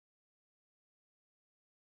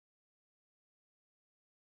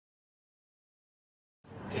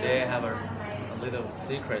today I have a little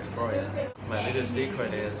secret for you. My little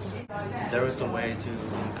secret is there is a way to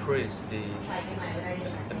increase the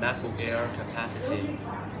MacBook Air capacity.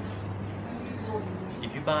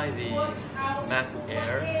 If you buy the MacBook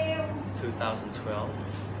Air 2012,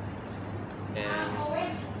 and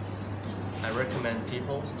I recommend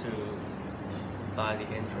people to buy the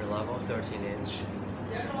entry-level 13-inch.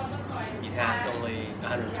 It has only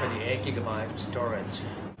 128GB storage.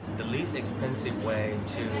 The least expensive way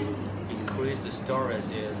to increase the storage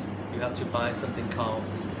is you have to buy something called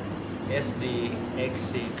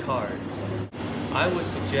SDXC card. I would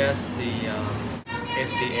suggest the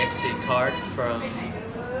SDXC card from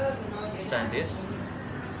SanDisk,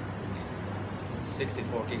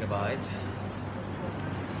 64GB,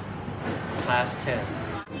 class 10.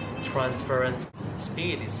 Transference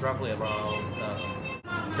speed is roughly around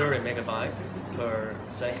 30 MB per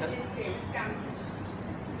second.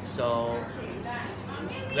 So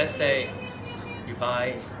let's say you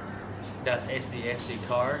buy that SDXC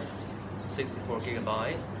card,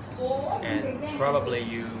 64GB, and probably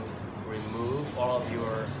you remove all of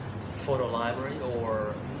your photo library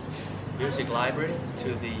or music library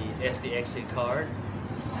to the SDXC card.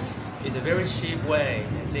 It's a very cheap way.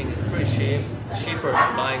 I think it's pretty cheap, cheaper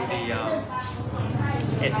than buying the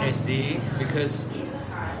SSD, because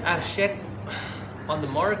I've checked on the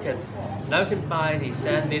market. Now you can buy the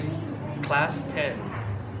SanDisk class 10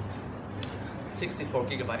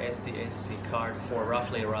 64GB SDXC card for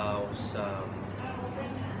roughly around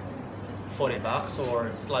 $40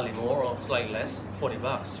 or slightly more or slightly less,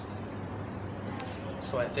 $40.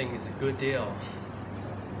 So I think it's a good deal.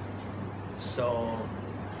 So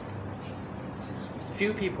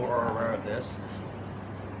few people are aware of this.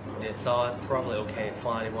 They thought probably, okay,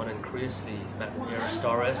 fine, they want to increase the MacBook Air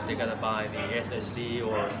storage, they gotta buy the SSD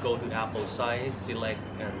or go to Apple site, select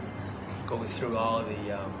and go through all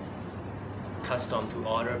the custom to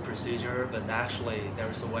order procedure. But actually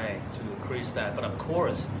there's a way to increase that. But of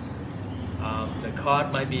course the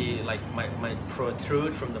card might be like might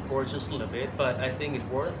protrude from the port just a little bit, but I think it's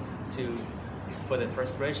worth to for the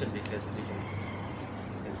frustration, because you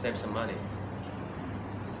can save some money.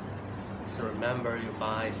 So remember, you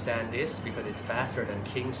buy SanDisk because it's faster than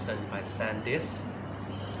Kingston. You buy SanDisk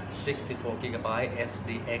 64GB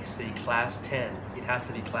SDXC class 10. It has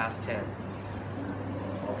to be class 10.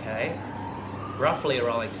 Okay, roughly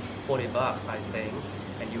around like $40, I think,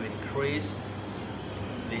 and you increase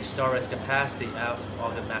the storage capacity of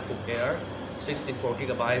the MacBook Air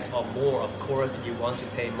 64GB or more. Of course, if you want to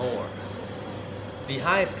pay more. The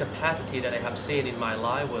highest capacity that I have seen in my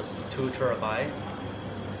life was 2TB.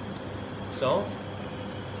 So,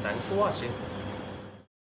 thanks for watching.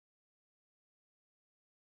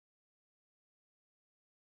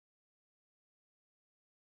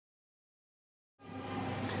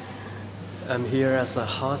 I'm here as a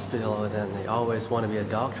hospital, and I always want to be a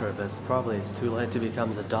doctor, but it's too late to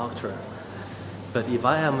become a doctor. But if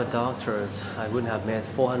I am a doctor, I wouldn't have made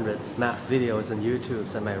 400 Max videos on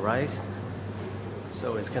YouTube, am I right?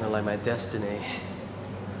 So it's kind of like my destiny.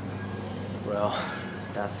 Well,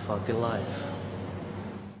 that's fucking life.